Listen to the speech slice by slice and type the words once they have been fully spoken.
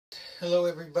Hello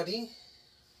everybody.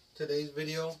 Today's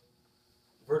video,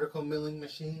 vertical milling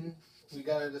machine. We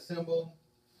got it assembled.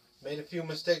 Made a few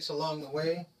mistakes along the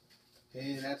way,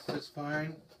 and that's just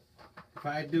fine. If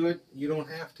I do it, you don't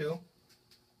have to.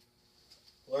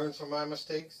 Learn from my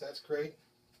mistakes, that's great.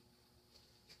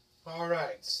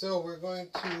 Alright, so we're going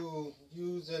to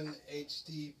use an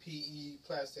HDPE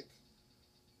plastic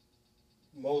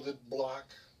molded block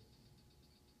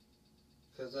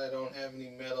because I don't have any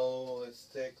metal that's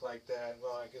thick like that.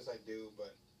 Well, I guess I do,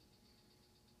 but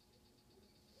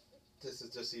this is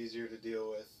just easier to deal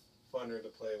with, funner to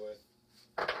play with,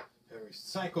 and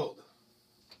recycled.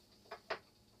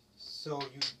 So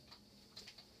you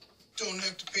don't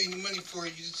have to pay any money for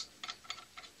it. You just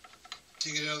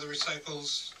dig it out of the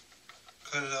recycles,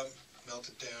 cut it up, melt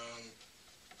it down.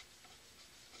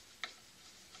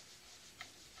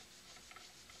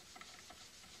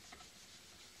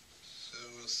 So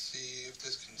we'll see if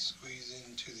this can squeeze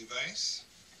into the vise.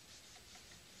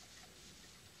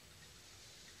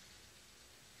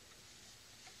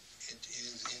 It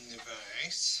is in the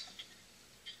vise.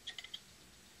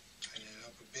 Tighten it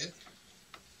up a bit.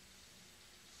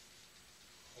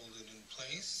 Hold it in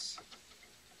place.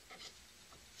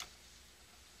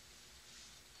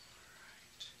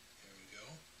 Alright, there we go.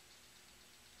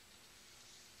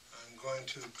 I'm going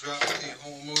to drop the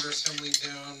whole motor assembly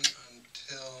down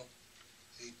until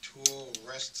the tool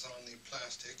rests on the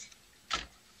plastic.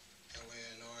 That way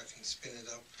I know I can spin it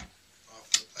up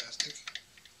off the plastic.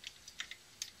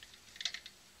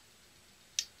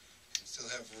 And still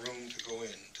have room to go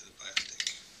into the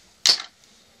plastic.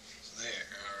 So there,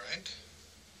 alright.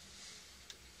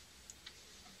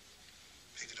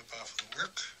 Pick it up off of the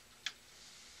work.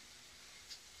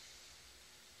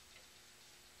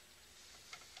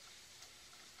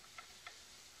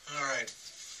 Alright,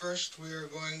 first we are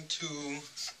going to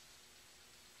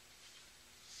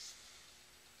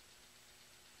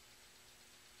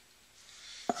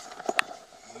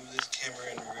move this camera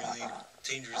in really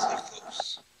dangerously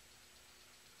close.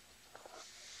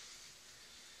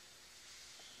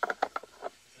 I'm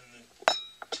going to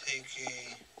take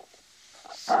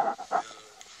put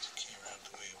the camera out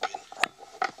the way a bit.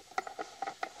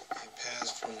 A pass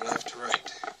from left to right.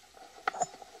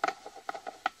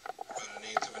 About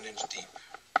 1/8 of an inch deep.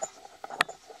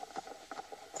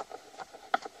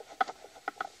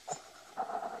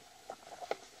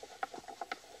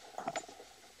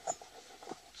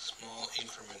 Small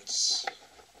increments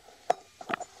of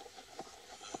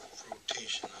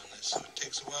rotation on this, so it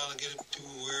takes a while to get it to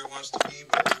where it wants to be,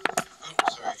 but oh,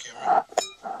 sorry camera.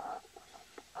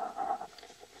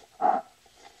 Alright,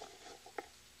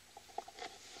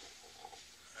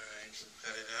 we've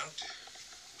got it out.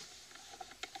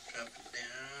 Drop it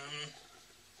down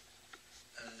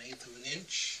about 1/8 of an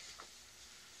inch.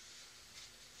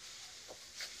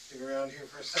 Stick around here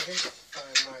for a second.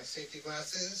 Find my safety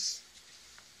glasses.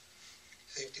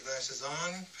 Safety glasses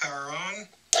on. Power on.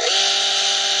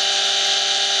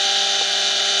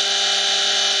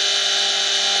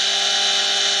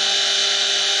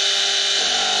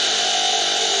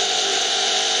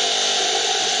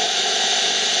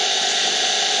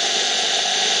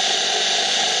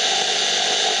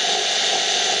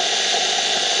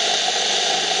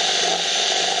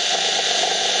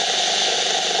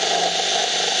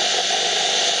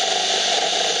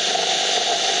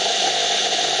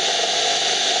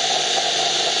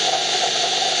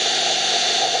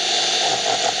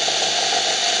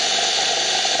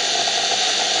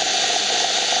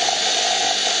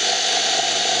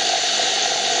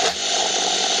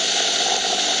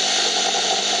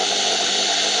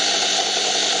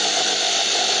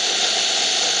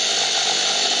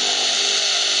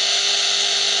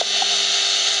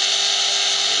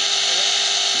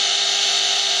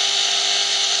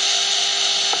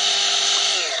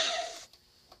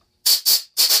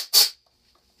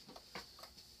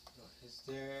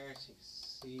 There, so you can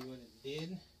see what it did.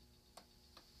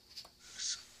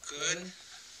 Looks good.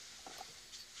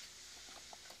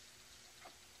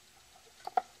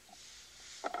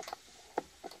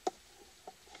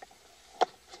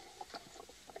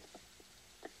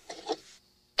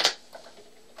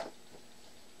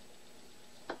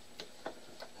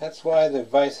 That's why the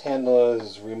vise handle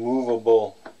is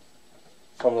removable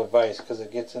from the vise, because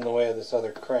it gets in the way of this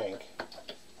other crank.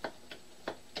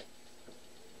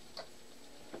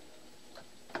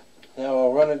 Now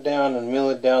I'll run it down and mill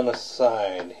it down the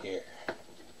side here.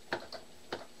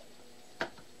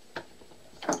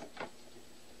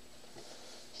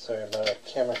 Sorry about the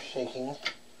camera shaking.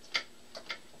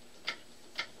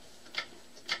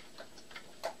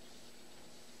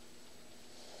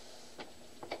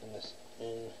 Put this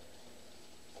in.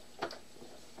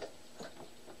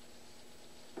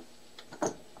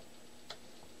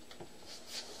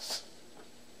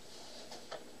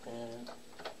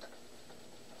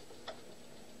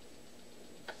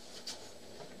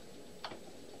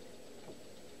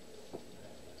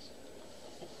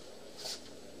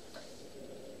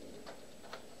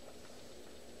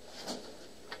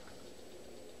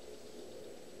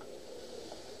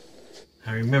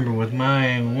 Remember, with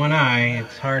my one eye,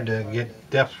 it's hard to get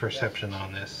depth perception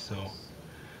on this, so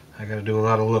I gotta do a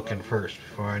lot of looking first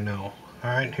before I know.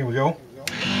 Alright, here we go.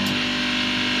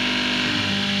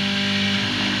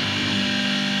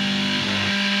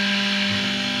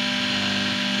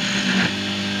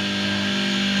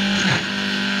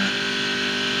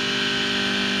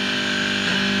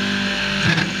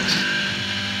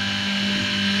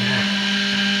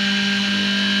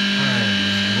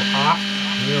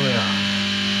 Really off.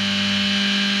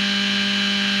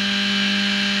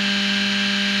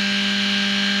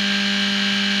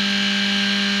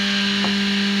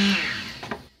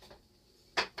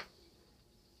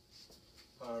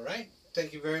 Alright,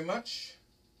 thank you very much.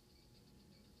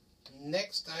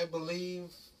 Next, I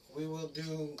believe we will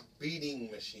do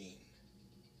beading machine.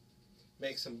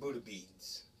 Make some Buddha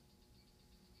beads.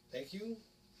 Thank you.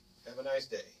 Have a nice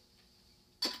day.